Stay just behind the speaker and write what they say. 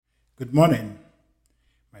Good morning,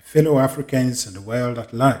 my fellow Africans and the world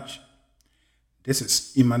at large. This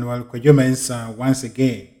is Emmanuel Mensah once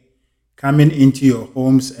again, coming into your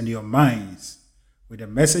homes and your minds with a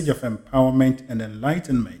message of empowerment and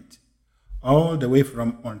enlightenment, all the way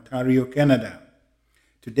from Ontario, Canada.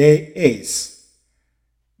 Today is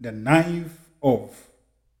the 9th of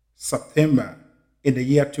September in the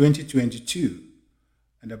year 2022,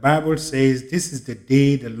 and the Bible says, "This is the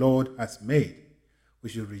day the Lord has made. We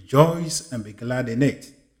should rejoice and be glad in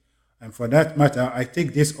it." And for that matter, I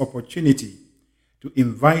take this opportunity to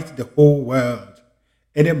invite the whole world,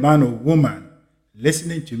 any man or woman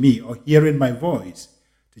listening to me or hearing my voice,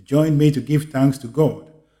 to join me to give thanks to God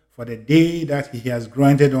for the day that He has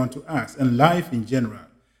granted unto us and life in general.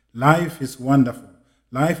 Life is wonderful.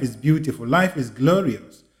 Life is beautiful. Life is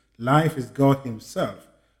glorious. Life is God Himself,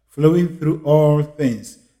 flowing through all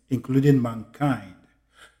things, including mankind.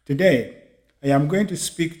 Today, I am going to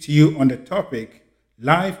speak to you on the topic,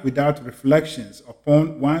 life without reflections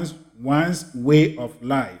upon one's way of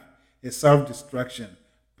life, a self-destruction,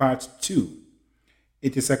 part 2.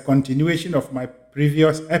 It is a continuation of my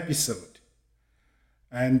previous episode.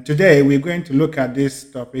 And today we're going to look at this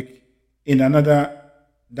topic in another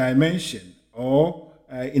dimension or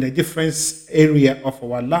in a different area of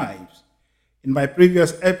our lives. In my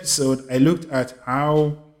previous episode, I looked at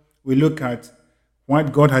how we look at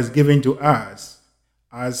what God has given to us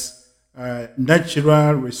as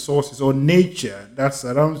natural resources or nature that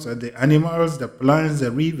surrounds the animals, the plants, the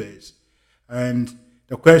rivers. And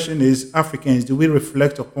the question is, Africans, do we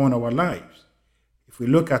reflect upon our lives? If we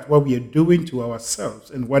look at what we are doing to ourselves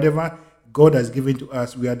and whatever God has given to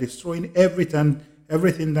us, we are destroying everything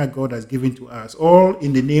that God has given to us, all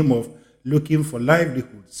in the name of looking for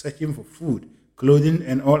livelihood, searching for food, clothing,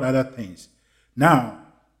 and all other things. Now,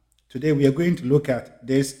 today we are going to look at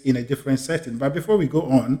this in a different setting. But before we go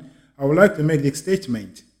on, I would like to make the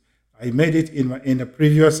statement. I made it in a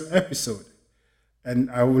previous episode, and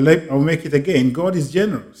I will make it again. God is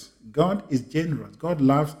generous. God is generous. God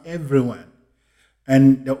loves everyone.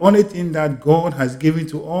 And the only thing that God has given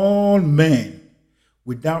to all men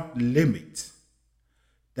without limit,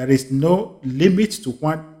 there is no limit to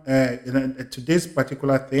what to this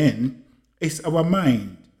particular thing, is our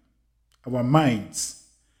mind, our minds.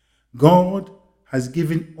 God has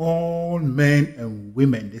given all men and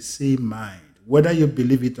women the same mind, whether you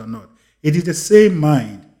believe it or not. It is the same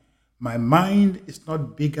mind. My mind is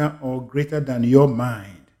not bigger or greater than your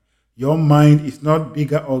mind. Your mind is not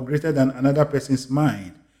bigger or greater than another person's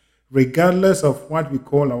mind. Regardless of what we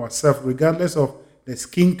call ourselves, regardless of the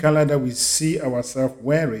skin color that we see ourselves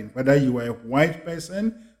wearing, whether you are a white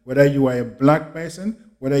person, whether you are a black person,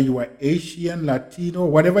 whether you are Asian, Latino,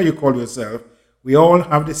 whatever you call yourself, we all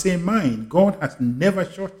have the same mind. God has never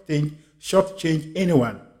shortchanged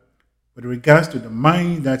anyone with regards to the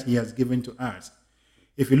mind that He has given to us.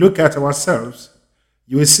 If you look at ourselves,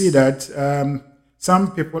 you will see that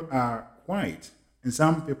some people are white and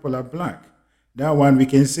some people are black. That one, we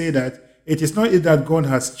can say that it is not that God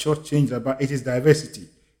has shortchanged, but it is diversity.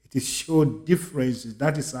 It is show differences.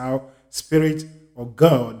 That is how Spirit or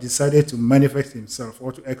God decided to manifest Himself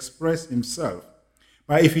or to express Himself.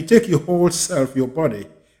 But if you take your whole self, your body,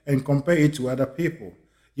 and compare it to other people,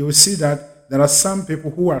 you will see that there are some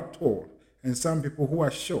people who are tall and some people who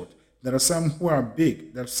are short. There are some who are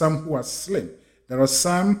big. There are some who are slim. There are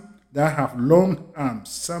some that have long arms,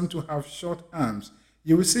 some to have short arms.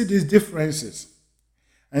 You will see these differences.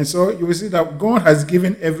 And so you will see that God has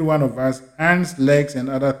given every one of us hands, legs, and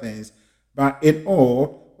other things. But in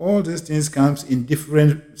all these things comes in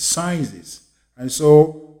different sizes. And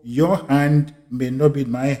so your hand may not be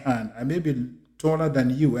my hand. I may be taller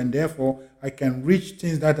than you, and therefore I can reach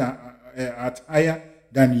things that are higher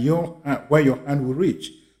than your hand, where your hand will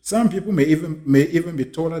reach. Some people may even be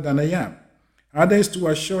taller than I am. Others too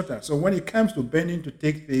are shorter. So when it comes to bending to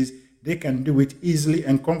take things, they can do it easily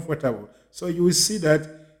and comfortable. So you will see that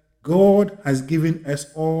God has given us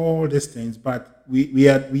all these things, but we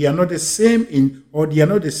are not the same they are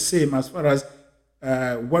not the same as far as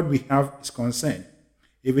what we have is concerned.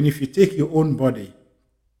 Even if you take your own body,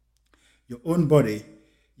 you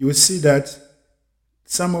will see that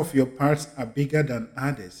some of your parts are bigger than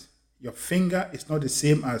others. Your finger is not the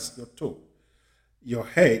same as your toe. Your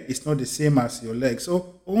head is not the same as your leg.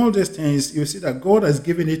 So all these things, you see that God has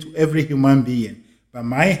given it to every human being. But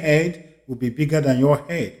my head will be bigger than your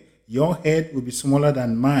head. Your head will be smaller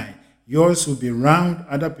than mine. Yours will be round.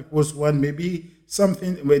 Other people's one may be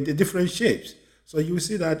something with the different shapes. So you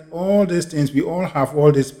see that all these things, we all have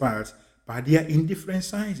all these parts, but they are in different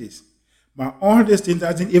sizes. But all these things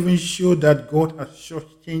doesn't even show that God has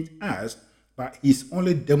shortchanged us but he's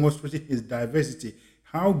only demonstrating his diversity,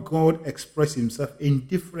 how God expressed himself in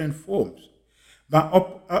different forms. But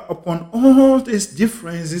upon all these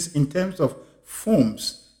differences in terms of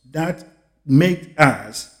forms that make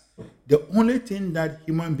us, the only thing that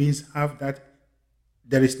human beings have that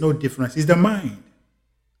there is no difference is the mind.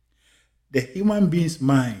 The human being's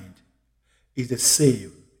mind is the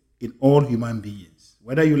same in all human beings,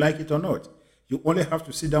 whether you like it or not. You only have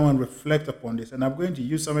to sit down and reflect upon this. And I'm going to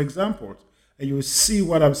use some examples, and you will see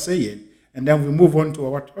what I'm saying, and then we move on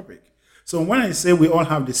to our topic. So when I say we all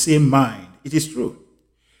have the same mind, it is true.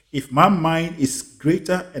 If my mind is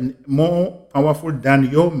greater and more powerful than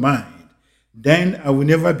your mind, then I will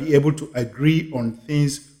never be able to agree on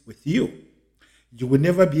things with you. You will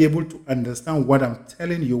never be able to understand what I'm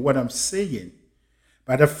telling you, what I'm saying.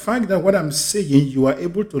 But the fact that what I'm saying, you are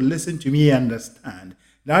able to listen to me and understand,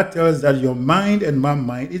 that tells that your mind and my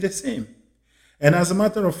mind is the same. And as a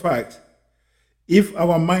matter of fact, if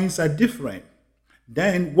our minds are different,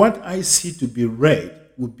 then what I see to be red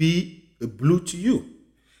will be blue to you.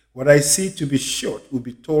 What I see to be short will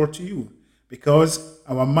be tall to you, because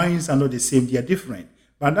our minds are not the same, they are different.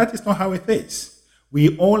 But that is not how it is.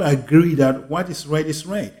 We all agree that what is red is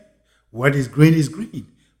red, what is green,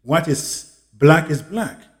 what is black is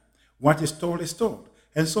black, what is tall is tall.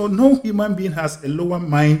 And so no human being has a lower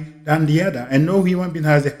mind than the other, and no human being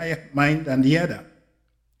has a higher mind than the other.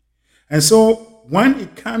 And so when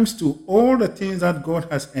it comes to all the things that God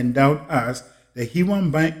has endowed us, the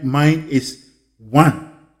human mind is one.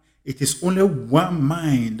 It is only one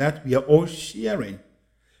mind that we are all sharing.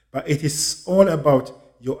 But it is all about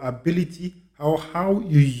your ability, how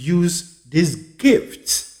you use these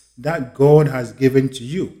gifts that God has given to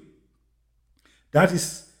you. That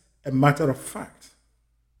is a matter of fact.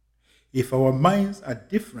 If our minds are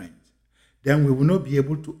different, then we will not be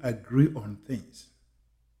able to agree on things.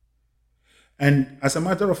 And as a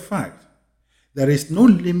matter of fact, there is no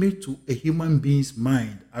limit to a human being's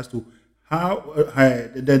mind as to how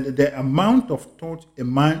the amount of thought a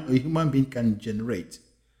human being can generate,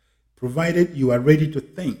 provided you are ready to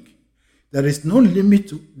think. There is no limit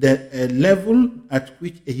to the level at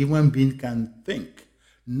which a human being can think.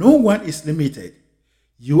 No one is limited.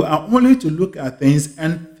 You are only to look at things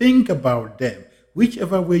and think about them.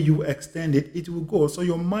 Whichever way you extend it, it will go. So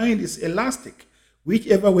your mind is elastic.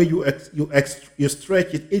 Whichever way you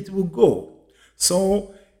stretch it, it will go.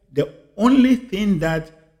 So the only thing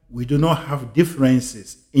that we do not have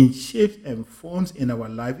differences in shapes and forms in our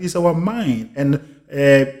life is our mind. And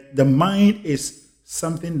the mind is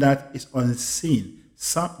something that is unseen.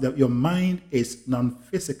 Your mind is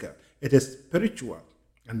non-physical. It is spiritual.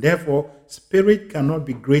 And therefore, spirit cannot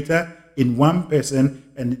be greater in one person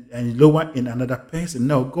and lower in another person.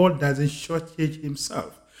 No, God doesn't shortchange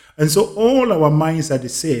himself. And so all our minds are the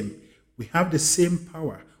same. We have the same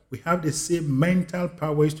power. We have the same mental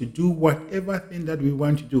powers to do whatever thing that we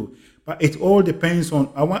want to do. But it all depends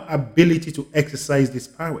on our ability to exercise these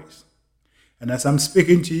powers. And as I'm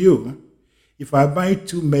speaking to you, if I buy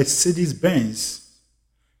 2 Mercedes-Benz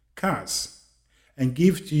cars and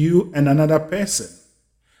give to you and another person,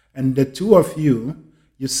 and the two of you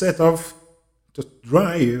set off to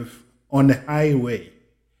drive on the highway,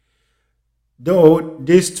 though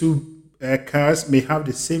these 2 cars may have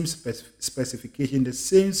the same specification, the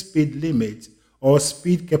same speed limit or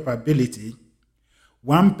speed capability,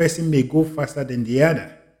 one person may go faster than the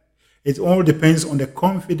other. It all depends on the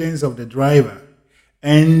confidence of the driver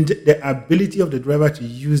and the ability of the driver to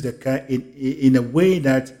use the car in a way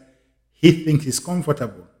that he thinks is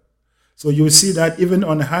comfortable. So you see that even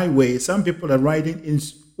on the highway, some people are riding in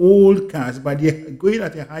old cars, but they're going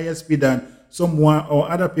at a higher speed than someone or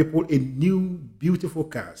other people in new, beautiful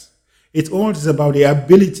cars. It all is about the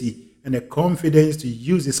ability and the confidence to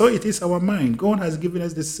use it. So it is our mind. God has given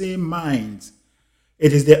us the same minds.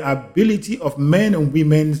 It is the ability of men and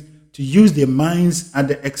women to use their minds at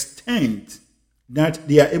the extent that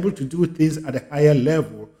they are able to do things at a higher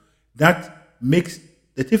level that makes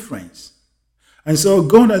the difference. And so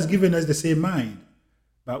God has given us the same mind,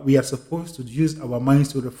 but we are supposed to use our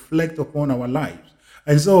minds to reflect upon our lives.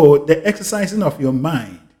 And so the exercising of your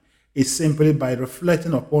mind is simply by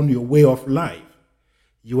reflecting upon your way of life.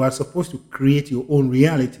 You are supposed to create your own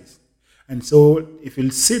realities. And so if you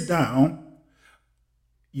sit down,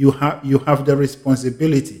 you have the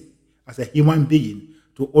responsibility as a human being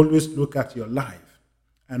to always look at your life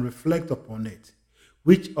and reflect upon it.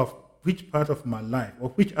 Which part of my life or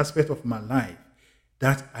which aspect of my life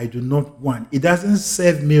that I do not want? It doesn't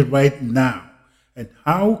serve me right now. And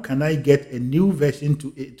how can I get a new version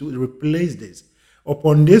to replace this?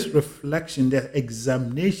 Upon this reflection, the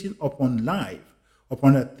examination upon life,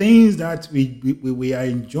 upon the things that we are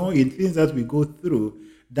enjoying, things that we go through,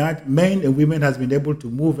 that men and women has been able to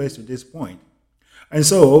move us to this point. And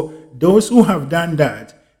so those who have done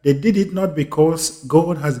that, they did it not because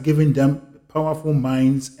God has given them powerful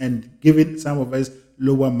minds and given some of us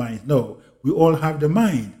lower minds. No, we all have the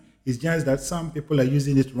mind. It's just that some people are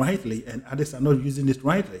using it rightly and others are not using it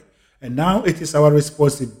rightly. And now it is our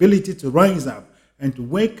responsibility to rise up and to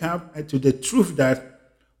wake up to the truth that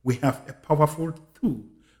we have a powerful tool.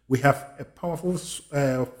 We have a powerful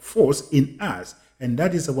force in us, and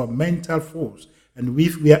that is our mental force. And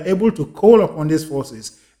if we are able to call upon these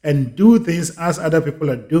forces and do things as other people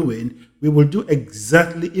are doing, we will do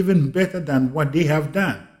exactly even better than what they have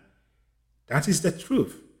done. That is the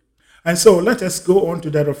truth. And so let us go on to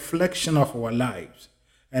the reflection of our lives.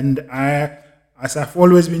 And as I've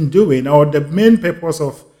always been doing, or the main purpose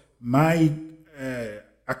of my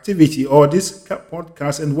activity or this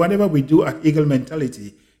podcast and whatever we do at Eagle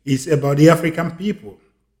Mentality is about the African people.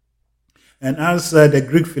 And as the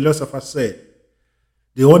Greek philosopher said,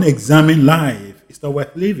 the unexamined life is not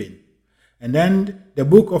worth living. And then the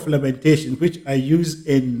book of Lamentation, which I used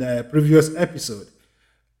in the previous episode,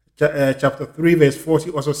 chapter 3, verse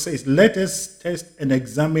 40 also says, let us test and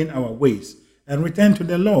examine our ways and return to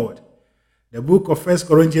the Lord. The book of 1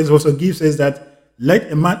 Corinthians also gives us that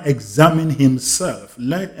let a man examine himself.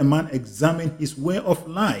 Let a man examine his way of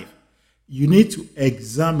life. You need to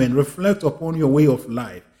examine, reflect upon your way of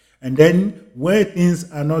life. And then where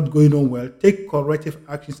things are not going on well, take corrective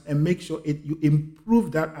actions and make sure you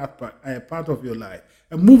improve that part of your life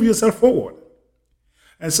and move yourself forward.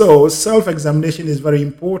 And so self-examination is very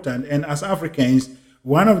important. And as Africans,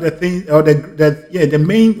 one of the things, one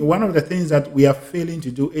of the things that we are failing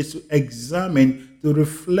to do is to examine, to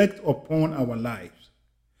reflect upon our lives.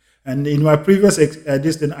 And in my previous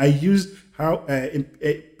I used how in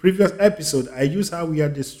a previous episode, I used how we are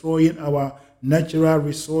destroying our natural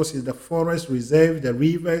resources, the forest reserve, the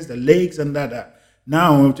rivers, the lakes, and that.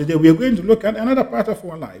 Now, today, we are going to look at another part of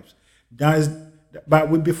our lives.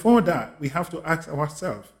 But before that, we have to ask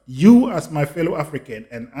ourselves, you as my fellow African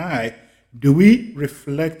and I, do we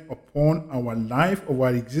reflect upon our life,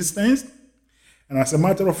 our existence? And as a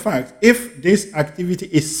matter of fact, if this activity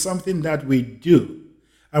is something that we do,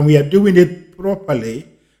 and we are doing it properly,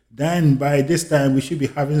 then by this time we should be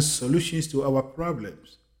having solutions to our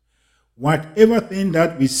problems. Whatever thing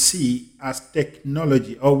that we see as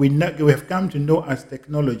technology, or we have come to know as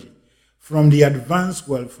technology, from the advanced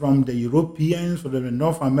world, from the Europeans, from the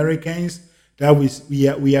North Americans, that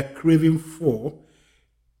we are craving for,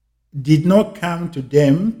 did not come to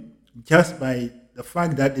them just by the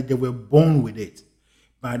fact that they were born with it,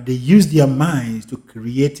 but they used their minds to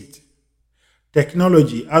create it.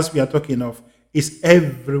 Technology, as we are talking of, is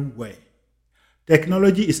everywhere.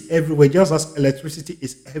 Technology is everywhere, just as electricity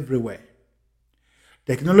is everywhere.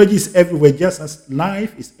 Technology is everywhere, just as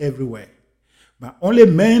life is everywhere. But only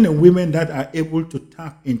men and women that are able to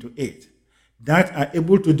tap into it, that are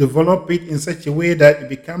able to develop it in such a way that it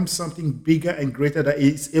becomes something bigger and greater, that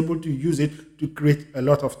is able to use it to create a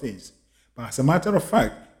lot of things. But as a matter of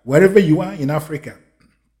fact, wherever you are in Africa,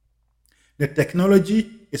 the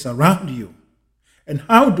technology is around you. And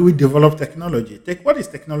how do we develop technology? What is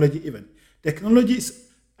technology even? Technology is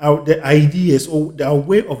the ideas or our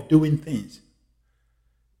way of doing things.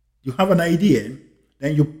 You have an idea,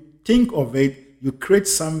 then you think of it, you create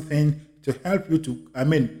something to help you to,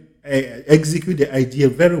 execute the idea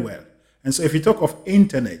very well. And so if you talk of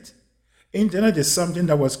internet is something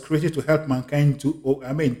that was created to help mankind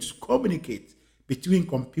to communicate between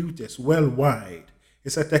computers worldwide.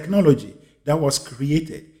 It's a technology that was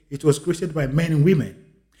created. It was created by men and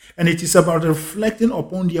women. And it is about reflecting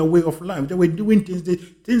upon their way of life. They were doing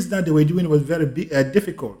things that they were doing was very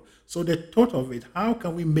difficult. So they thought of it. How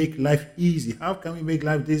can we make life easy? How can we make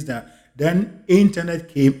life this, that? Then internet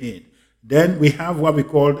came in. Then we have what we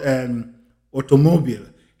call automobile.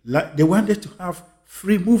 They wanted to have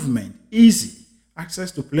free movement, easy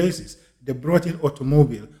access to places. They brought in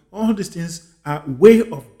automobile. All these things are way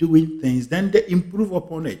of doing things. Then they improve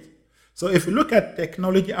upon it. So if you look at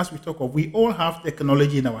technology, as we talk of, we all have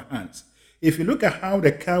technology in our hands. If you look at how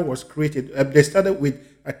the car was created, they started with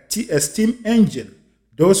a steam engine.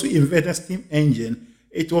 Those who invented steam engine,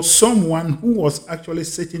 it was someone who was actually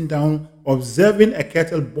sitting down observing a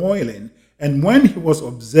kettle boiling. And when he was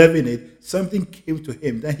observing it, something came to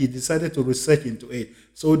him. Then he decided to research into it.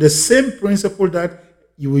 So the same principle that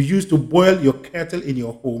you will use to boil your kettle in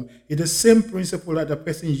your home is the same principle that the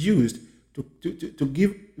person used to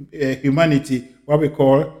give humanity what we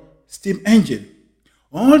call steam engine.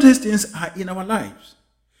 All these things are in our lives.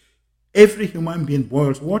 Every human being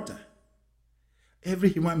boils water. Every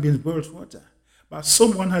human being boils water. But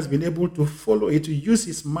someone has been able to follow it, to use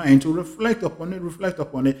his mind, to reflect upon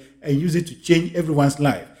it, and use it to change everyone's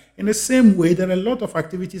life. In the same way, there are a lot of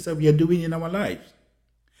activities that we are doing in our lives.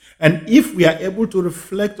 And if we are able to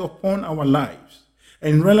reflect upon our lives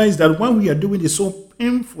and realize that what we are doing is so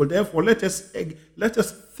painful, therefore let us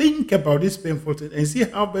think about this painful thing and see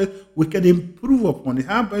how best we can improve upon it,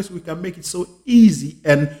 how best we can make it so easy.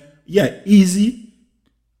 And easy,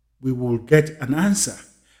 we will get an answer.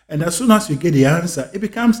 And as soon as you get the answer, it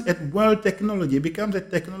becomes a world technology. It becomes a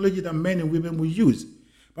technology that men and women will use.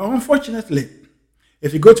 But unfortunately,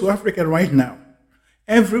 if you go to Africa right now,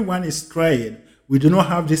 everyone is crying, we do not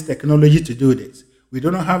have this technology to do this. We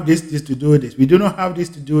do not have this to do this. We do not have this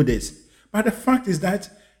to do this. But the fact is that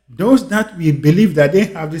those that we believe that they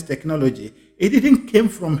have this technology, it didn't come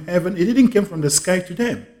from heaven. It didn't come from the sky to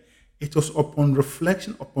them. It was upon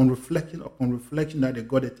reflection that they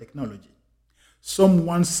got the technology.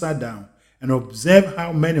 Someone sat down and observed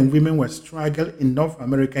how men and women were struggling in North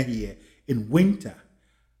America here in winter.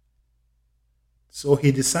 So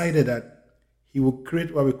he decided that he will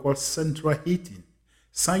create what we call central heating,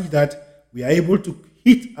 such that we are able to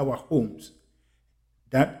heat our homes,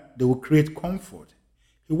 that they will create comfort.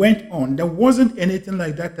 He went on. There wasn't anything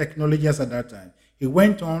like that technology as at that time. He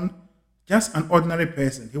went on, just an ordinary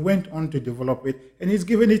person. He went on to develop it, and he's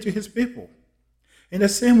given it to his people. In the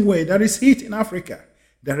same way, there is heat in Africa.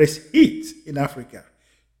 There is heat in Africa.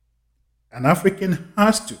 An African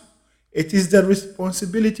has to. It is the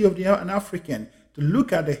responsibility of an African to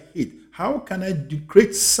look at the heat. How can I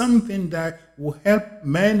create something that will help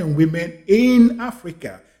men and women in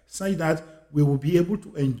Africa such that we will be able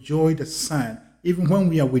to enjoy the sun even when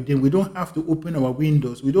we are within? We don't have to open our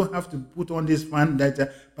windows. We don't have to put on this fan.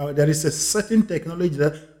 But there is a certain technology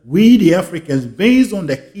that we, the Africans, based on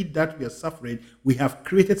the heat that we are suffering, we have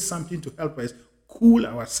created something to help us cool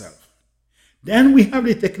ourselves. Then we have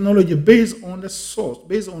the technology based on the source,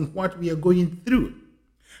 based on what we are going through.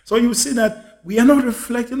 So you see that we are not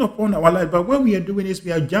reflecting upon our life, but what we are doing is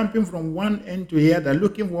we are jumping from one end to the other,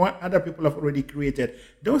 looking for what other people have already created.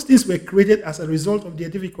 Those things were created as a result of their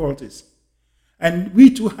difficulties. And we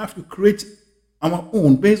too have to create our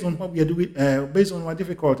own based on what we are doing, based on our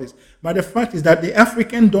difficulties. But the fact is that the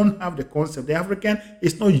African don't have the concept. The African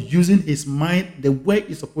is not using his mind the way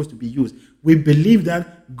it's supposed to be used. We believe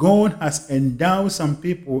that God has endowed some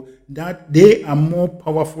people that they are more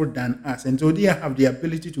powerful than us. And so they have the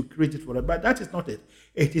ability to create it for us. But that is not it.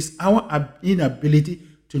 It is our inability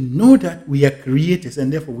to know that we are creators,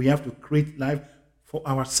 and therefore we have to create life for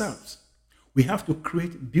ourselves. We have to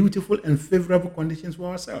create beautiful and favorable conditions for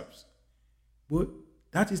ourselves. But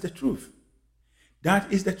that is the truth.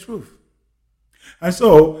 That is the truth. And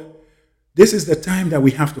so, this is the time that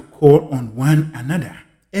we have to call on one another.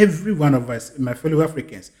 Every one of us, my fellow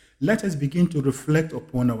Africans, let us begin to reflect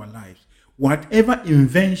upon our lives. Whatever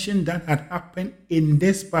invention that had happened in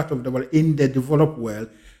this part of the world, in the developed world,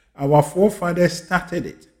 our forefathers started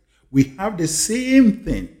it. We have the same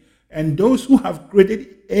thing. And those who have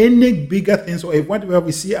created any bigger things or whatever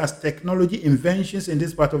we see as technology inventions in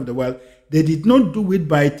this part of the world, they did not do it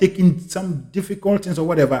by taking some difficult things or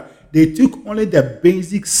whatever. They took only the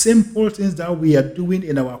basic, simple things that we are doing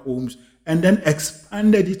in our homes and then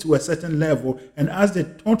expanded it to a certain level. And as they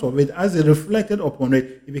thought of it, as they reflected upon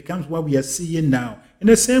it, it becomes what we are seeing now. In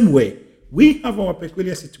the same way, we have our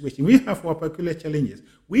peculiar situation. We have our peculiar challenges.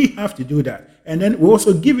 We have to do that. And then we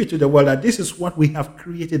also give it to the world that this is what we have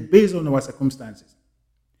created based on our circumstances.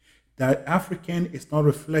 That African is not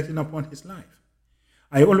reflecting upon his life.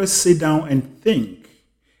 I always sit down and think.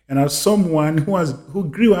 And as someone who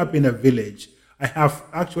grew up in a village, I have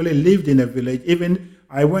actually lived in a village. Even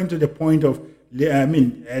I went to the point of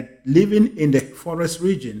living in the forest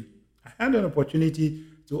region. I had an opportunity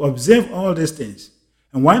to observe all these things.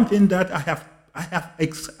 And one thing that I have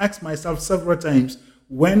asked myself several times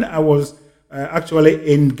when I was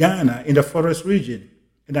actually in Ghana, in the forest region,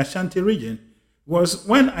 in the Ashanti region, was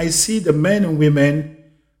when I see the men and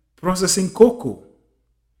women processing cocoa.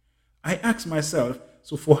 I asked myself,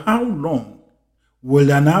 so for how long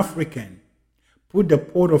will an African put the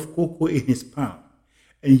pod of cocoa in his palm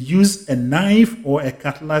and use a knife or a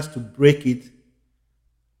cutlass to break it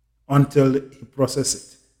until he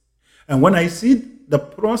processes it? And when I see the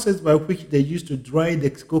process by which they used to dry the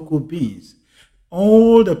cocoa beans,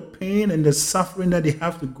 all the pain and the suffering that they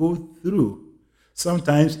have to go through,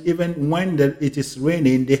 sometimes even when it is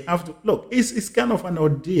raining, they have to, look, it's kind of an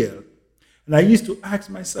ordeal. And I used to ask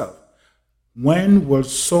myself, when will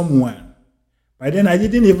someone, By then, I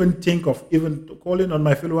didn't even think of even calling on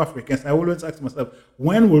my fellow Africans. I always ask myself,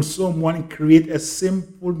 when will someone create a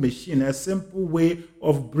simple machine, a simple way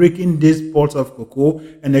of breaking these pods of cocoa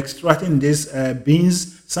and extracting these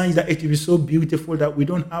beans, such that it will be so beautiful that we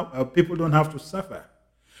don't have people don't have to suffer.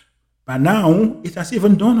 But now it has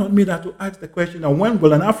even dawned on me that to ask the question: when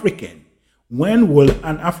will an African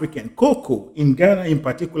cocoa in Ghana in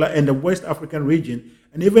particular, and the West African region,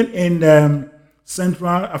 and even in the Central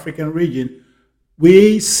African region,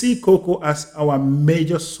 we see cocoa as our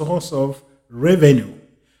major source of revenue.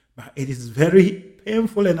 But it is very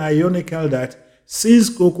painful and ironical that since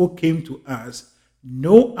cocoa came to us,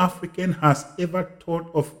 no African has ever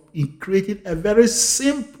thought of creating a very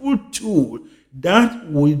simple tool that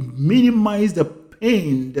would minimize the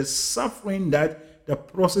pain, the suffering that the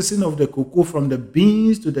processing of the cocoa from the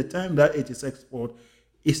beans to the time that it is exported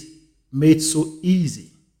is made so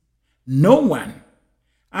easy. No one.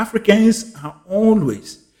 Africans are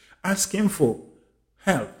always asking for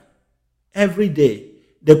help every day.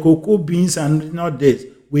 The cocoa beans are not this.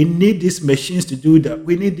 We need these machines to do that.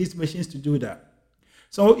 We need these machines to do that.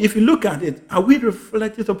 So if you look at it, are we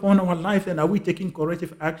reflecting upon our life and are we taking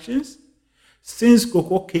corrective actions? Since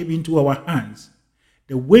cocoa came into our hands,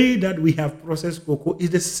 the way that we have processed cocoa is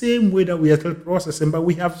the same way that we are still processing, but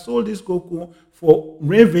we have sold this cocoa for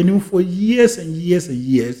revenue for years and years and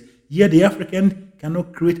years. Yet the African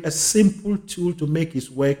cannot create a simple tool to make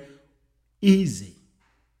his work easy,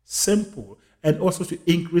 simple, and also to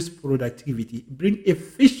increase productivity, bring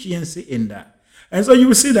efficiency in that. And so you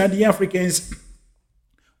will see that the Africans,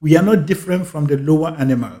 we are not different from the lower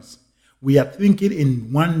animals. We are thinking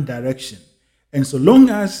in one direction. And so long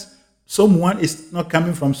as someone is not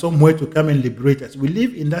coming from somewhere to come and liberate us, we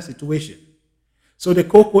live in that situation. So the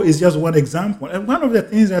cocoa is just one example. And one of the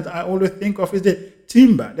things that I always think of is the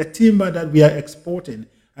timber that we are exporting.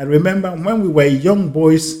 I remember when we were young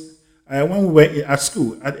boys, when we were at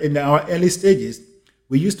school, in our early stages,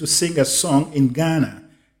 we used to sing a song in Ghana.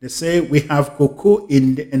 They say, we have cocoa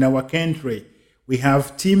in our country. We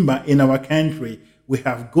have timber in our country. We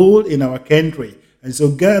have gold in our country. And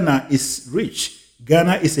so Ghana is rich.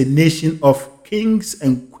 Ghana is a nation of kings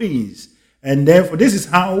and queens. And therefore, this is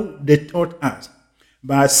how they taught us.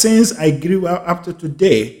 But since I grew up to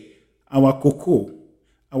today, our cocoa,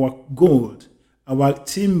 our gold, our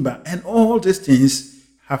timber, and all these things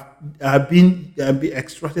have been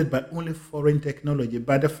extracted by only foreign technology.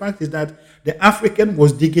 But the fact is that the African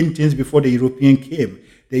was digging things before the European came.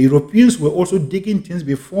 The Europeans were also digging things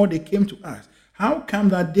before they came to us. How come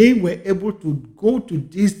that they were able to go to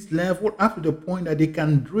this level up to the point that they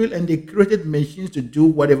can drill and they created machines to do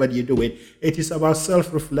whatever they're doing? It is about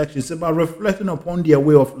self-reflection. It's about reflecting upon their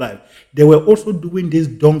way of life. They were also doing this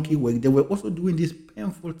donkey work. They were also doing these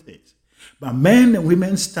painful things. But men and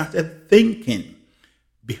women started thinking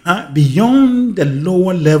beyond the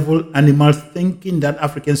lower level animal thinking that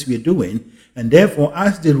Africans were doing. And therefore,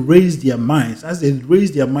 as they raised their minds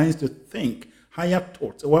to think, higher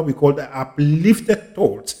thoughts, what we call the uplifted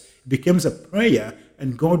thoughts, becomes a prayer,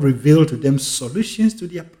 and God revealed to them solutions to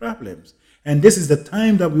their problems. And this is the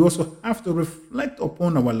time that we also have to reflect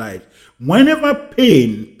upon our lives. Whenever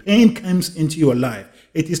pain comes into your life,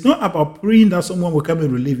 it is not about praying that someone will come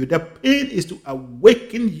and relieve you. The pain is to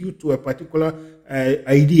awaken you to a particular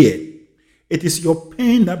idea. It is your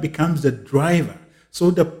pain that becomes the driver. So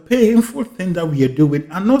the painful thing that we are doing, we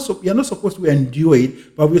are not supposed to endure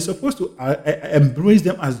it, but we're supposed to embrace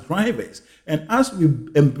them as drivers. And as we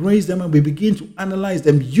embrace them and we begin to analyze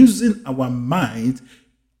them using our minds,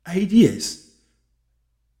 ideas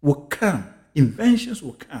will come, inventions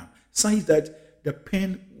will come, such that the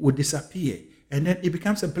pain will disappear, and then it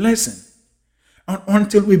becomes a blessing. And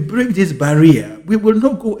until we break this barrier, we will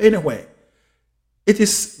not go anywhere. It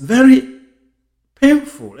is very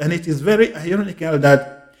painful, and it is very ironical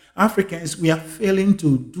that Africans, we are failing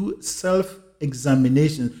to do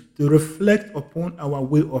self-examination, to reflect upon our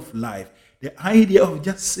way of life. The idea of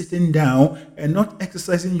just sitting down and not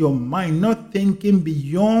exercising your mind, not thinking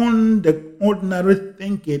beyond the ordinary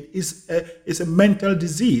thinking is a mental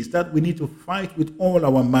disease that we need to fight with all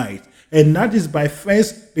our might. And that is by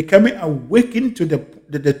first becoming awakened to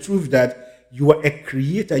the truth that you are a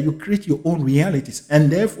creator, you create your own realities,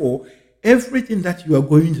 and therefore everything that you are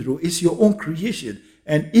going through is your own creation.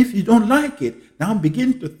 And if you don't like it, now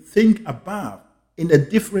begin to think above in a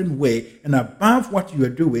different way and above what you are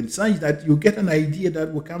doing, such that you get an idea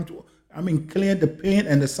that will come to, clear the pain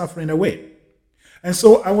and the suffering away. And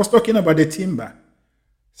so I was talking about the timber.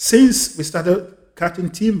 Since we started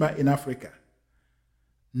cutting timber in Africa,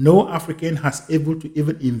 no African has able to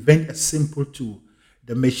even invent a simple tool.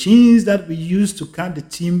 The machines that we use to cut the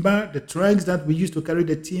timber, the trucks that we use to carry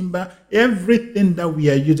the timber, everything that we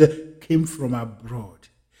are using came from abroad.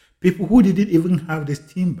 People who didn't even have this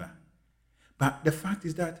timber. But the fact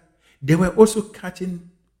is that they were also cutting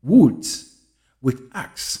woods with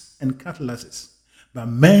axe and cutlasses. But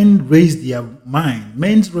men raised their mind.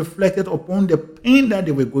 Men reflected upon the pain that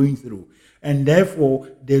they were going through. And therefore,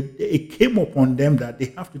 it came upon them that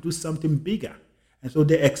they have to do something bigger. And so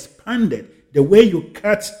they expanded. The way you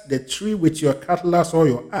cut the tree with your cutlass or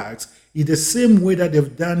your axe is the same way that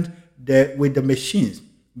they've done with the machines,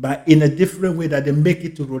 but in a different way that they make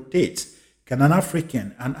it to rotate. Can an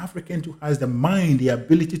African who has the mind, the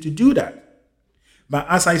ability to do that? But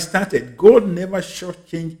as I started, God never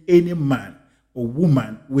shortchanged any man or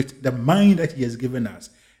woman with the mind that he has given us.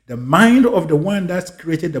 The mind of the one that's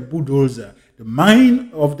created the bulldozer, the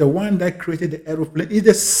mind of the one that created the aeroplane is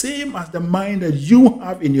the same as the mind that you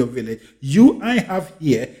have in your village. I have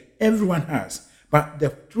here, everyone has. But the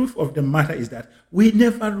truth of the matter is that we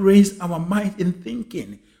never raise our mind in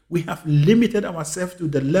thinking. We have limited ourselves to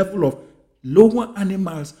the level of lower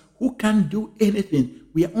animals who can't do anything.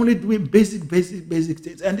 We are only doing basic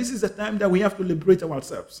things. And this is the time that we have to liberate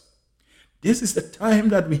ourselves. This is the time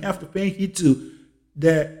that we have to pay heed to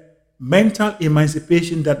the mental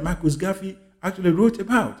emancipation that Marcus Garvey actually wrote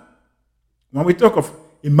about. When we talk of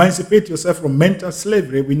emancipate yourself from mental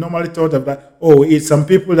slavery, we normally thought of that, it's some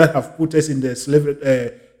people that have put us in the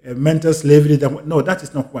slavery, mental slavery. No, that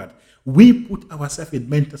is not what. We put ourselves in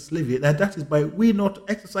mental slavery. That is by we not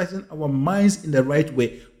exercising our minds in the right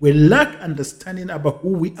way. We lack understanding about who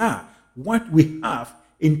we are, what we have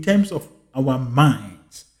in terms of our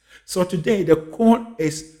minds. So today, the call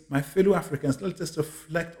is, my fellow Africans, let us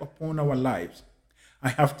reflect upon our lives. I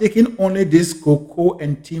have taken only this cocoa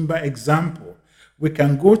and timber example. We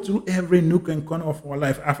can go through every nook and corner of our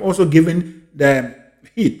life. I've also given the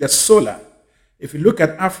heat, the solar. If you look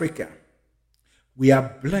at Africa, we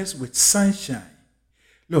are blessed with sunshine.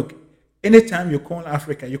 Look, anytime you call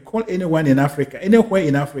Africa, you call anyone in Africa, anywhere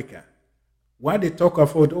in Africa, why they talk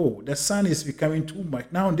about, the sun is becoming too much.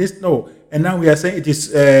 And now we are saying it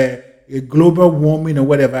is a global warming or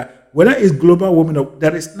whatever. Whether it's global warming or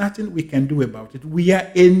there is nothing we can do about it. We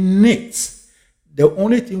are in it. The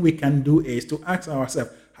only thing we can do is to ask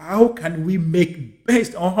ourselves, how can we make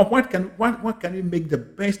best, or what can we make the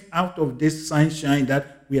best out of this sunshine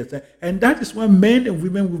that we are? And that is when men and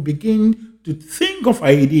women will begin to think of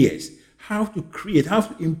ideas, how to create, how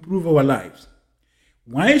to improve our lives.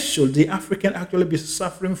 Why should the African actually be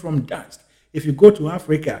suffering from dust? If you go to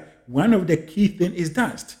Africa, one of the key things is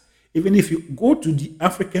dust. Even if you go to the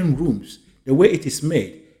African rooms, the way it is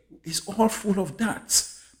made, it's all full of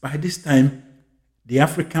dust. By this time, the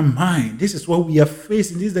African mind, this is what we are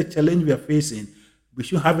facing. This is the challenge we are facing. We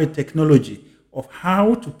should have a technology of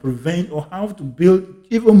how to prevent or how to build,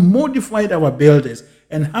 even modify our buildings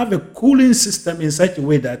and have a cooling system in such a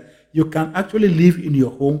way that you can actually live in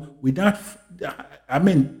your home without,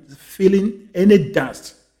 feeling any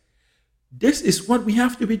dust. This is what we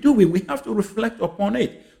have to be doing. We have to reflect upon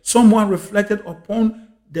it. Someone reflected upon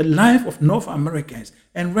the life of North Americans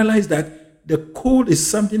and realized that the cold is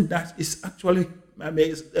something that is actually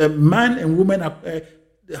man and woman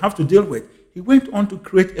have to deal with. He went on to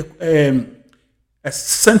create a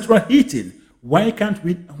central heating. Why can't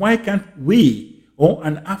we or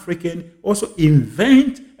an African also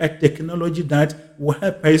invent a technology that will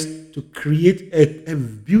help us to create a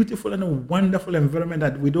beautiful and a wonderful environment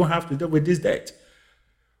that we don't have to deal with this day?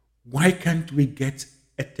 Why can't we get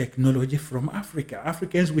a technology from Africa?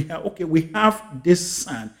 Africans, we have this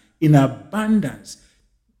sun in abundance.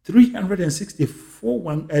 360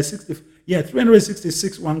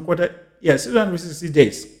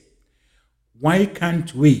 days. Why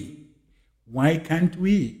can't we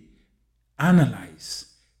analyze,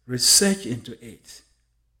 research into it,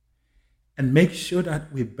 and make sure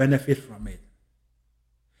that we benefit from it?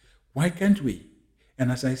 Why can't we?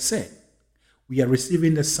 And as I said, we are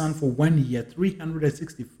receiving the sun for 1 year,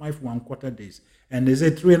 365 1/4 days. And they say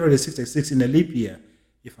 366 in a leap year,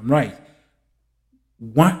 if I'm right.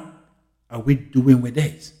 What are we doing with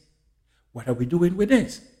this? What are we doing with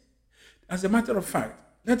this? As a matter of fact,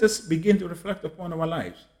 let us begin to reflect upon our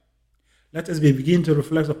lives. Let us begin to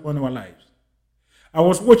reflect upon our lives. I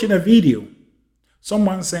was watching a video.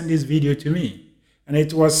 Someone sent this video to me. And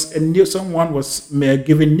it was someone was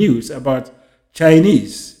giving news about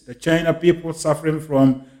the China people suffering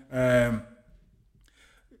from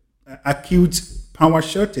acute power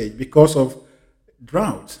shortage because of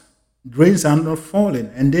drought. Drains are not falling,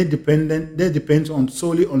 and they depend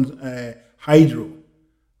solely on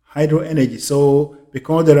hydro energy. So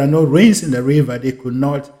because there are no rains in the river, they could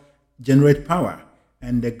not generate power.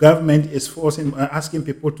 And the government is asking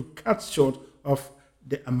people to cut short of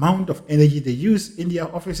the amount of energy they use in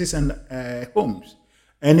their offices and homes.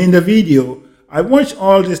 And in the video, I watched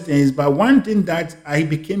all these things, but one thing that I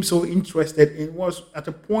became so interested in was at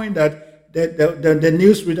a point that the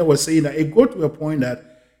newsreader was saying that it got to a point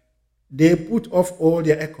that they put off all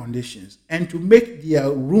their air conditions. And to make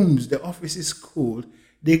their rooms, the offices cool,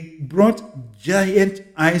 they brought giant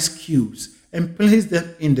ice cubes and placed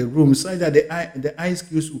them in the room so that the ice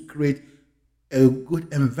cubes would create a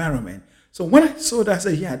good environment. So when I saw that, I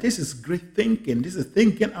said, yeah, this is great thinking. This is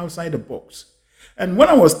thinking outside the box. And when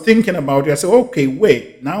I was thinking about it, I said, okay,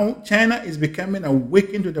 wait. Now China is becoming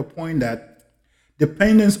awakened to the point that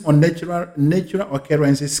dependence on natural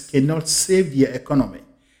occurrences cannot save their economy.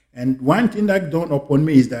 And one thing that dawned upon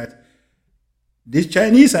me is that these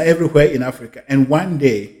Chinese are everywhere in Africa. And one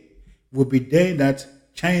day will be there that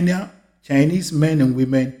Chinese men and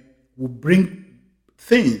women will bring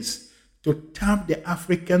things to tap the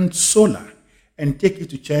African solar and take it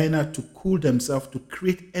to China to cool themselves, to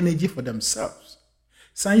create energy for themselves,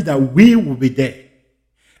 such that we will be there.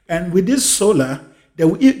 And with this solar, they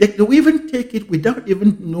will even take it without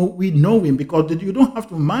even knowing, because you don't have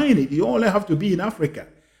to mine it. You only have to be in Africa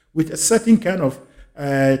with a certain kind of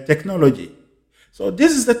technology. So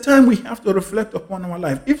this is the time we have to reflect upon our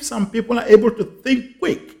life. If some people are able to think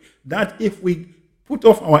quick, that if we put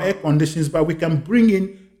off our air conditions, but we can bring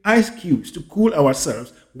in ice cubes to cool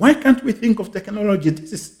ourselves, why can't we think of technology?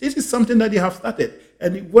 This is something that they have started.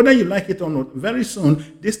 And whether you like it or not, very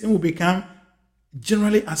soon, this thing will become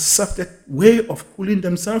generally accepted way of cooling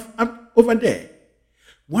themselves up over there.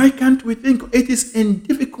 Why can't we think? It is in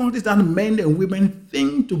difficulties that men and women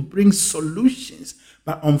think to bring solutions.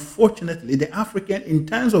 But unfortunately, the African, in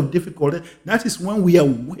times of difficulty, that is when we are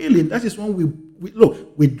wailing. That is when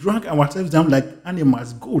we drag ourselves down like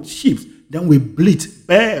animals, goats, sheep. Then we bleat.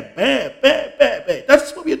 Bear, bear, bear, bear, bear.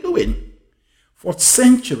 That's what we are doing. For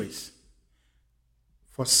centuries,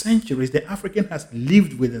 the African has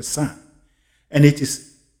lived with the sun. And it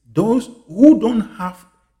is those who don't have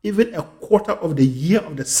even a quarter of the year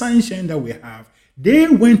of the sunshine that we have, they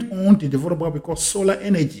went on to develop what we call solar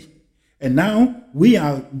energy. And now we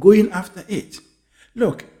are going after it.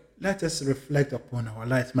 Look, let us reflect upon our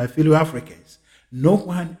lives, my fellow Africans. No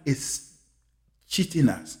one is cheating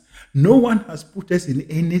us. No one has put us in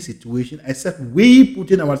any situation except we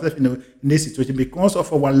putting ourselves in this situation because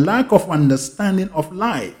of our lack of understanding of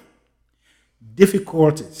life.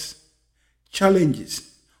 Difficulties,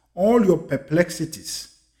 challenges, all your perplexities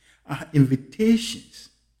are invitations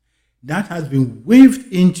that has been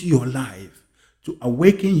waved into your life to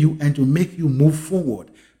awaken you and to make you move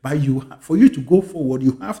forward. But for you to go forward,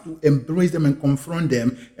 you have to embrace them and confront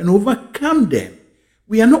them and overcome them.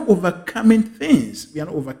 We are not overcoming things.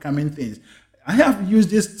 I have used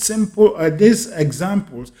these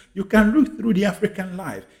examples. You can look through the African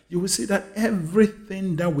life. You will see that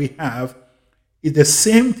everything that we have is the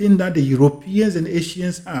same thing that the Europeans and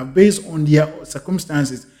Asians have based on their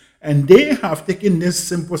circumstances. And they have taken these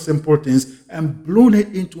simple things and blown it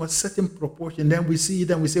into a certain proportion. Then we see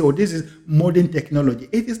it and we say, oh, this is modern technology.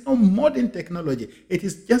 It is not modern technology. It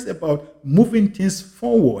is just about moving things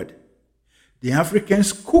forward. The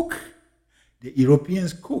Africans cook. The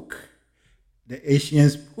Europeans cook. The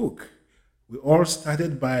Asians cook. We all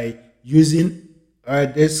started by using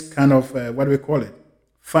this kind of, what do we call it?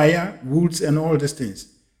 Fire, woods, and all these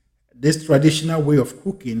things. This traditional way of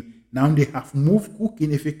cooking. Now they have moved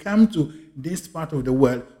cooking. If you come to this part of the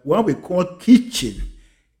world, what we call kitchen,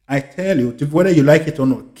 I tell you, whether you like it or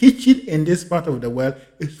not, kitchen in this part of the world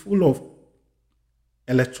is full of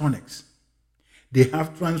electronics. They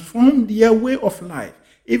have transformed their way of life.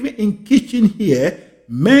 Even in kitchen here,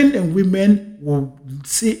 men and women will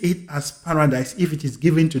see it as paradise if it is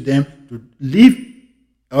given to them to live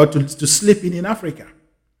or to sleep in Africa.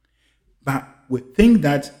 But we think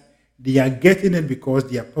that they are getting it because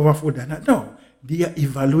they are powerful than that. No, they are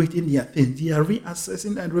evaluating their things. They are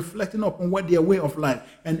reassessing and reflecting upon what their way of life.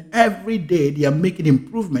 And every day they are making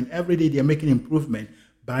improvement.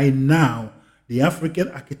 By now, the African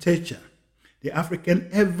architecture, the African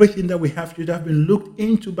everything that we have should have been looked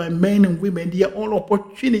into by men and women. They are all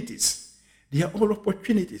opportunities.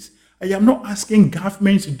 I am not asking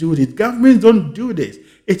governments to do this. Governments don't do this.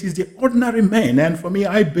 It is the ordinary man. And for me,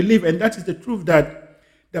 I believe, and that is the truth, that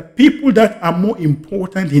the people that are more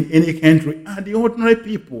important in any country are the ordinary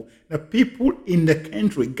people, the people in the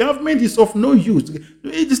country. Government is of no use.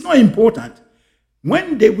 It is not important.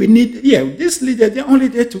 When we need, these leaders, they're only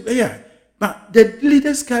there to, but the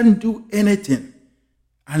leaders can't do anything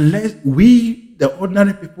unless we, the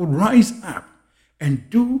ordinary people rise up and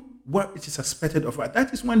do what it is expected of us,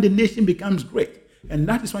 that is when the nation becomes great. And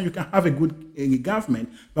that is when you can have a good government.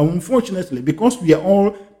 But unfortunately, because we are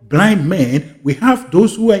all blind men, we have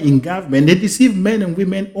those who are in government. They deceive men and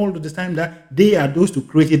women all the time that they are those to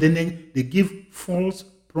create it, and then they give false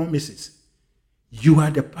promises. You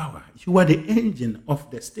are the power. You are the engine of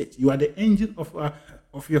the state. You are the engine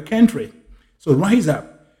of your country. So rise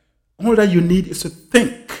up. All that you need is to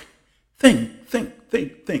think,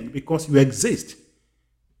 because you exist.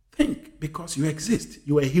 Think because you exist.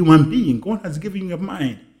 You are a human being. God has given you a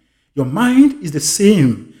mind. Your mind is the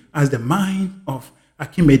same as the mind of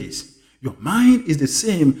Archimedes. Your mind is the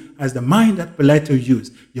same as the mind that Plato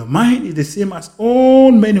used. Your mind is the same as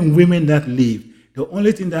all men and women that lived. The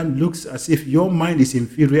only thing that looks as if your mind is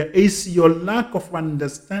inferior is your lack of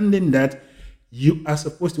understanding that you are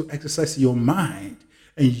supposed to exercise your mind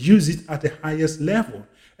and use it at the highest level.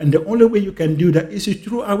 And the only way you can do that is to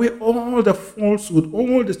throw away all the falsehood,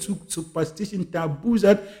 all the superstition taboos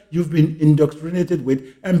that you've been indoctrinated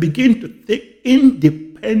with, and begin to think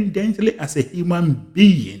independently as a human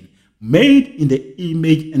being, made in the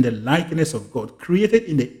image and the likeness of God, created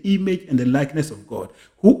in the image and the likeness of God,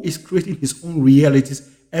 who is creating his own realities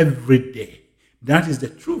every day. That is the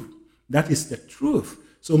truth. That is the truth.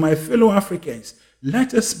 So my fellow Africans,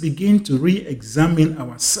 let us begin to re-examine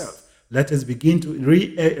ourselves. Let us begin to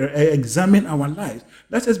re-examine our lives.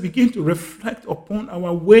 Let us begin to reflect upon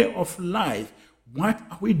our way of life. What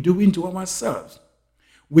are we doing to ourselves?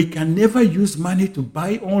 We can never use money to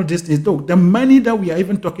buy all these things. Look, the money that we are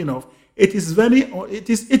even talking of, it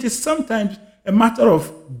is sometimes a matter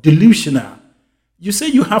of delusional. You say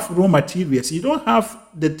you have raw materials. You don't have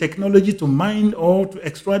the technology to mine or to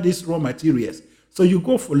extract these raw materials. So you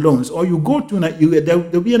go for loans, or you go to,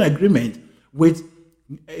 there'll be an agreement with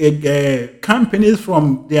companies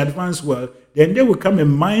from the advanced world. Then they will come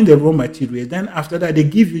and mine the raw materials. Then after that, they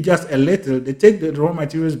give you just a little. They take the raw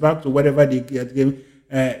materials back to whatever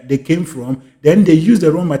they came from. Then they use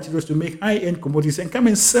the raw materials to make high-end commodities and come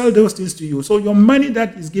and sell those things to you. So your money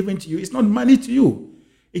that is given to you is not money to you.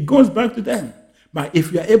 It goes back to them. But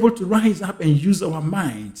if you are able to rise up and use our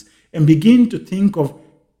minds and begin to think of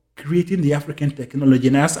creating the African technology,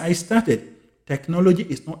 and as I started, technology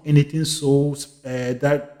is not anything so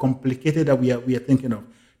that complicated that we are thinking of.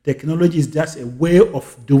 Technology is just a way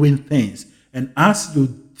of doing things. And as you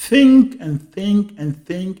think and think and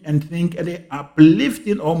think and think, and they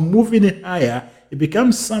uplifting or moving it higher, it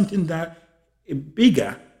becomes something that is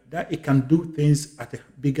bigger, that it can do things at a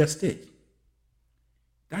bigger stage.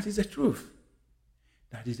 That is the truth.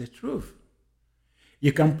 That is the truth.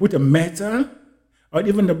 You can put a metal, or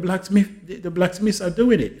even the blacksmiths are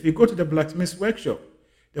doing it. If you go to the blacksmith's workshop,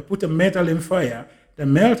 they put a metal in fire, they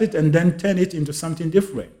melt it and then turn it into something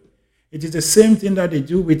different. It is the same thing that they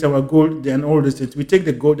do with our gold and all these things. They take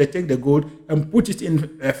the gold and put it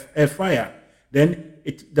in a fire. Then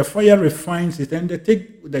the fire refines it, and they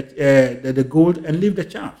take the gold and leave the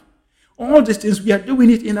chaff. All these things, we are doing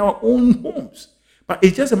it in our own homes. But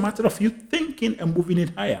it's just a matter of you thinking and moving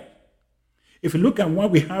it higher. If you look at what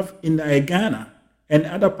we have in Ghana and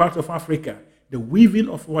other parts of Africa, the weaving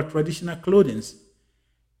of our traditional clothing,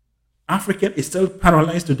 Africa is still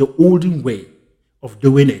paralyzed to the olden way of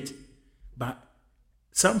doing it. But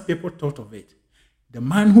some people thought of it. The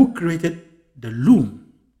man who created the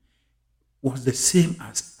loom was the same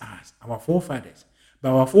as us, our forefathers.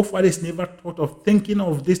 But our forefathers never thought of thinking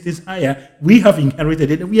of these things higher. We have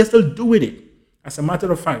inherited it, and we are still doing it. As a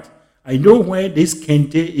matter of fact, I know where this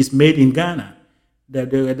kente is made in Ghana,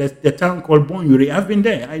 the town called Bonyuri. I've been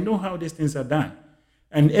there. I know how these things are done.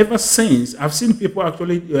 And ever since, I've seen people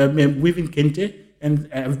actually weaving kente, and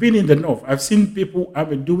I've been in the north. I've seen people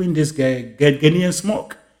doing this Ghanaian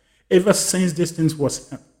smoke. Ever since these things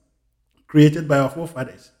was created by our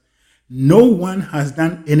forefathers, no one has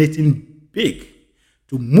done anything big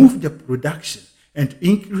to move the production and to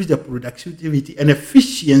increase the productivity and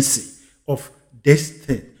efficiency of this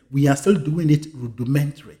thing. We are still doing it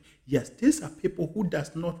rudimentary. Yes, these are people who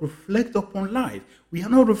does not reflect upon life. We are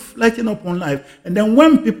not reflecting upon life. And then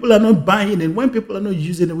when people are not buying it, when people are not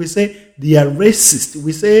using it, we say they are racist.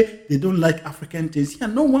 We say they don't like African things. Yeah,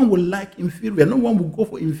 no one will like inferior. No one will go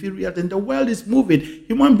for inferior. And the world is moving.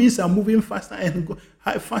 Human beings are moving faster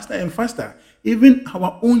and faster. Even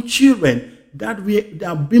our own children that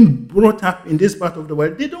are being brought up in this part of the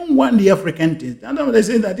world, they don't want the African things. They're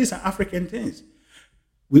saying that these are African things.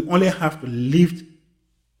 We only have to lift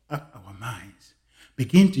up our minds,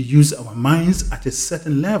 begin to use our minds at a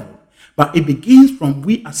certain level. But it begins from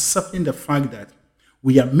we accepting the fact that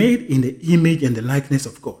we are made in the image and the likeness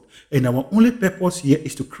of God. And our only purpose here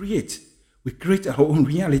is to create. We create our own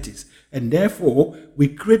realities. And therefore, we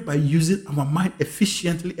create by using our mind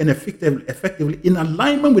efficiently and effectively in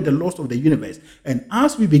alignment with the laws of the universe. And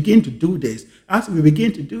as we begin to do this, and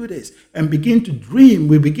begin to dream,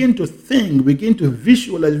 we begin to think, we begin to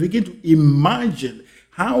visualize, we begin to imagine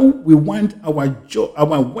how we want our job,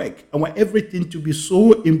 our work, our everything to be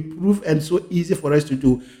so improved and so easy for us to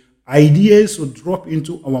do. Ideas will drop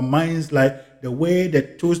into our minds like the way the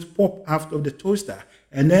toast pop out of the toaster.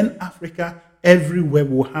 And then Africa, everywhere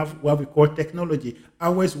will have what we call technology.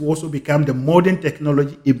 Ours will also become the modern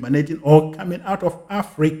technology emanating or coming out of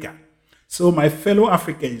Africa. So my fellow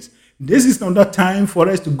Africans, this is not the time for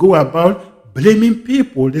us to go about blaming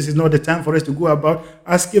people. This is not the time for us to go about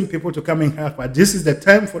asking people to come and help us. This is the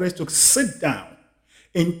time for us to sit down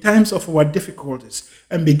in times of our difficulties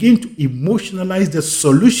and begin to emotionalize the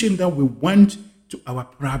solution that we want to our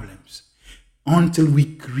problems until we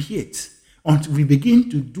begin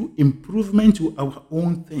to do improvement to our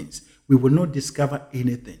own things. We will not discover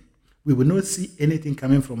anything. We will not see anything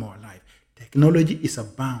coming from our life. Technology is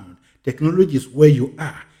abound. Technology is where you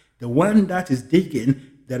are. The one that is digging,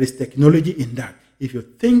 there is technology in that. If you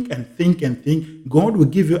think and think and think, God will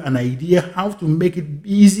give you an idea how to make it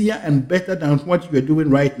easier and better than what you are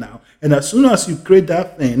doing right now. And as soon as you create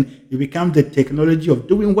that thing, you become the technology of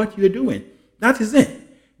doing what you are doing. That is it.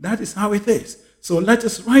 That is how it is. So let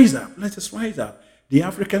us rise up. Let us rise up. The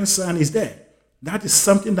African sun is there. That is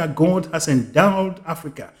something that God has endowed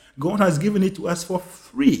Africa. God has given it to us for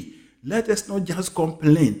free. Let us not just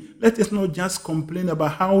complain. Let us not just complain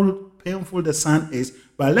about how painful the sun is,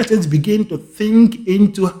 but let us begin to think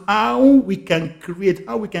into how we can create,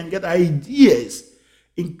 how we can get ideas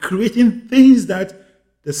in creating things that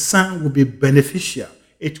the sun will be beneficial.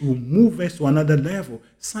 It will move us to another level,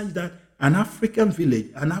 such that an African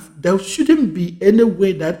village, there shouldn't be any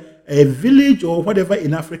way that a village or whatever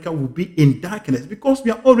in Africa will be in darkness, because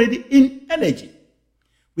we are already in energy.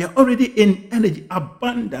 We are already in energy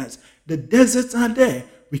abundance. The deserts are there.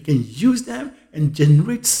 We can use them and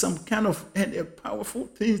generate some kind of powerful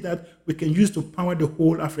things that we can use to power the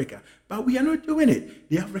whole Africa. But we are not doing it.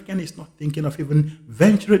 The African is not thinking of even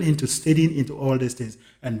venturing into studying into all these things.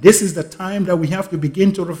 And this is the time that we have to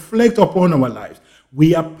begin to reflect upon our lives.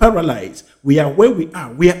 We are paralyzed. We are where we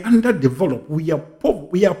are. We are underdeveloped. We are poor.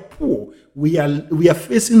 We are poor. We are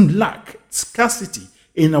facing lack, scarcity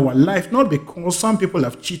in our life, not because some people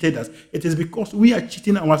have cheated us. It is because we are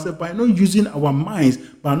cheating ourselves by not using our minds,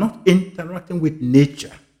 by not interacting with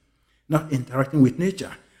nature. Not interacting with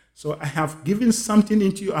nature. So I have given something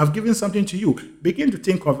into you. I've given something to you. Begin to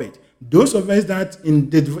think of it. Those of us that in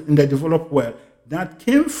the developed world that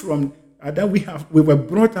came from we were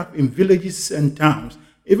brought up in villages and towns.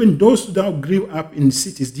 Even those that grew up in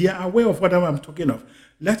cities, they are aware of what I'm talking of.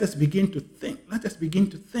 Let us begin to think. Let us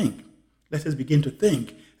begin to think. Let us begin to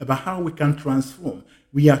think about how we can transform.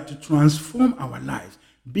 We are to transform our lives.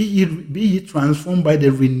 Be ye transformed by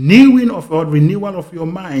the renewal of your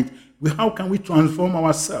mind. How can we transform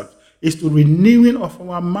ourselves? It's to renewing of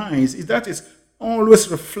our minds. That is always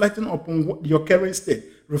reflecting upon your current state.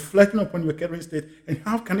 Reflecting upon your current state. And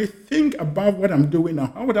how can I think about what I'm doing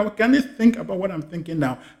now? How can I think about what I'm thinking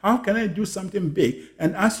now? How can I do something big?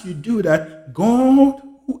 And as you do that, God,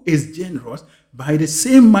 who is generous, by the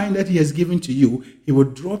same mind that he has given to you, he will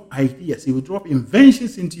drop ideas, he will drop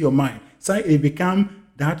inventions into your mind, so it become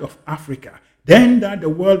that of Africa. Then that the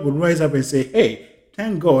world will rise up and say, hey,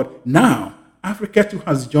 thank God, now Africa too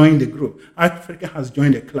has joined the group. Africa has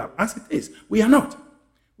joined the club. As it is, we are not.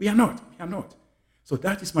 We are not. We are not. So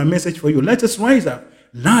that is my message for you. Let us rise up.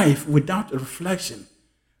 Life without reflection.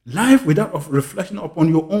 Life without reflection upon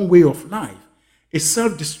your own way of life is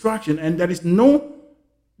self-destruction, and there is no.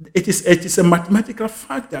 It is a mathematical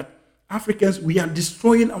fact that Africans, we are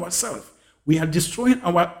destroying ourselves. We are destroying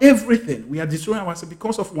our everything. We are destroying ourselves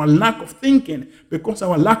because of our lack of thinking, because of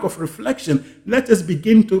our lack of reflection. Let us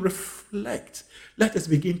begin to reflect. Let us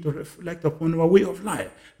begin to reflect upon our way of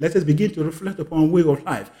life. Let us begin to reflect upon our way of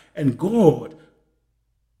life. And God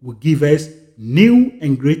will give us new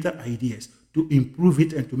and greater ideas to improve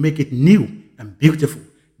it and to make it new and beautiful.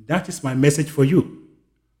 That is my message for you.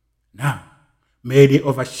 Now, may the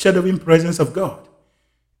overshadowing presence of God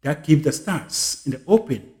that keep the stars in the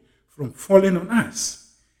open from falling on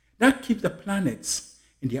us, that keep the planets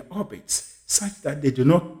in their orbits such that they do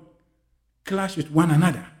not clash with one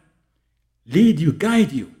another, lead you,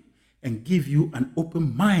 guide you, and give you an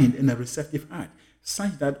open mind and a receptive heart,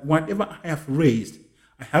 such that whatever I have raised,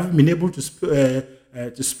 I haven't been able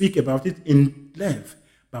to speak about it in length,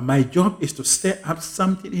 but my job is to stir up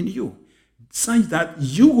something in you, such that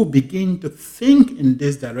you will begin to think in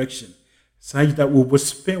this direction, such that we will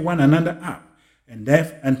spur one another up,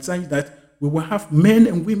 and such that we will have men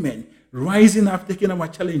and women rising up, taking our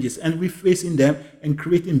challenges and we facing them and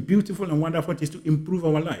creating beautiful and wonderful things to improve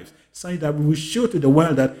our lives, such that we will show to the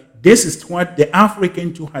world that this is what the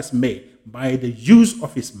African too has made by the use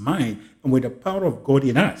of his mind and with the power of God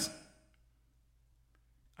in us.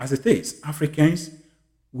 As it is, Africans,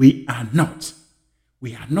 we are not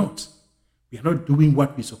doing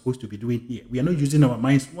what we're supposed to be doing here. We are not using our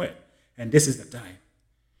minds well. And this is the time.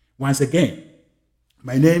 Once again,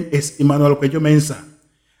 my name is Emmanuel Mensah.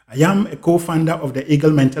 I am a co-founder of the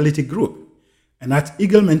Eagle Mentality Group. And at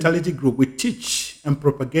Eagle Mentality Group, we teach and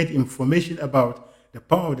propagate information about the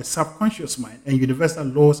power of the subconscious mind and universal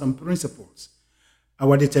laws and principles.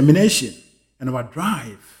 Our determination and our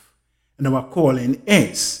drive and our calling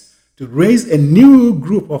is to raise a new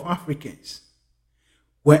group of Africans.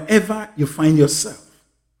 Wherever you find yourself,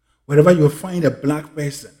 wherever you find a black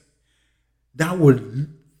person that will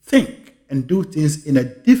think and do things in a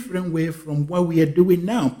different way from what we are doing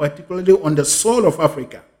now, particularly on the soil of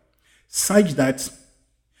Africa, such that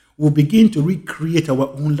we'll begin to recreate our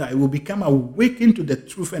own life. We'll become awakened to the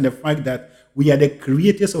truth and the fact that we are the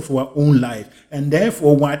creators of our own life. And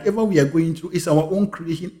therefore, whatever we are going through is our own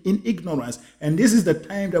creation in ignorance. And this is the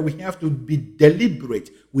time that we have to be deliberate.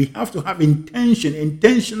 We have to have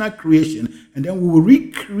intentional creation. And then we will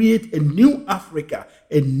recreate a new Africa,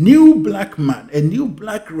 a new black man, a new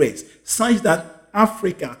black race, such that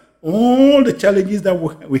Africa, all the challenges that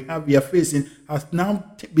we are facing, has now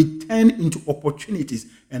been turned into opportunities.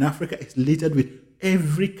 And Africa is littered with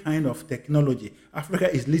every kind of technology.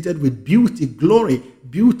 Africa is littered with beauty,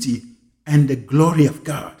 and the glory of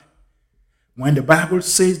God. When the Bible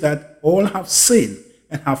says that all have sinned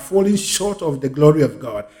and have fallen short of the glory of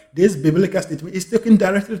God, this biblical statement is taken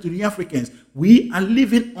directly to the Africans. We are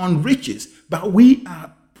living on riches, but we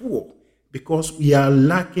are poor because we are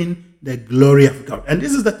lacking the glory of God. And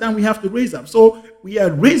this is the time we have to raise up. So we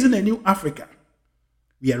are raising a new Africa.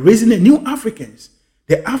 We are raising a new Africans.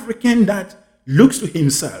 The African that looks to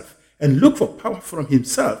himself and look for power from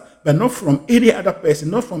himself, but not from any other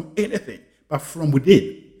person, not from anything, but from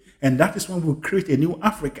within. And that is when we create a new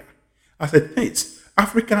Africa. As it is,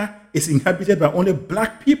 Africa is inhabited by only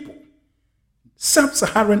black people.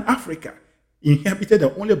 Sub-Saharan Africa, inhabited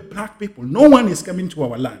by only black people. No one is coming to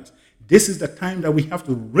our land. This is the time that we have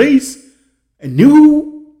to raise a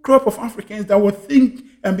new crop of Africans that will think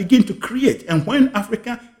and begin to create. And when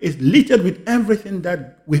Africa is littered with everything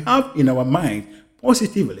that we have in our mind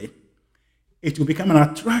positively, it will become an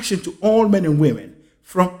attraction to all men and women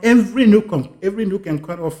from every nook and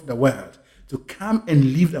corner of the world to come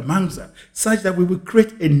and live amongst us, such that we will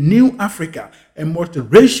create a new Africa, a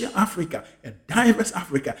multiracial Africa, a diverse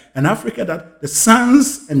Africa, an Africa that the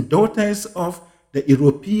sons and daughters of the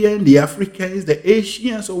European, the Africans, the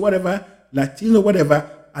Asians, or whatever, Latino, whatever,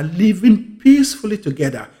 are living peacefully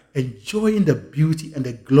together, enjoying the beauty and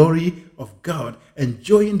the glory of God,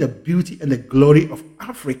 enjoying the beauty and the glory of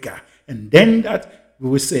Africa. And then that we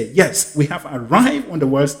will say, yes, we have arrived on the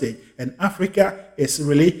world stage, and Africa is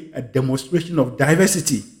really a demonstration of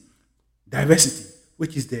diversity,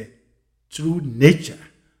 which is the true nature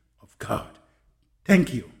of God.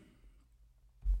 Thank you.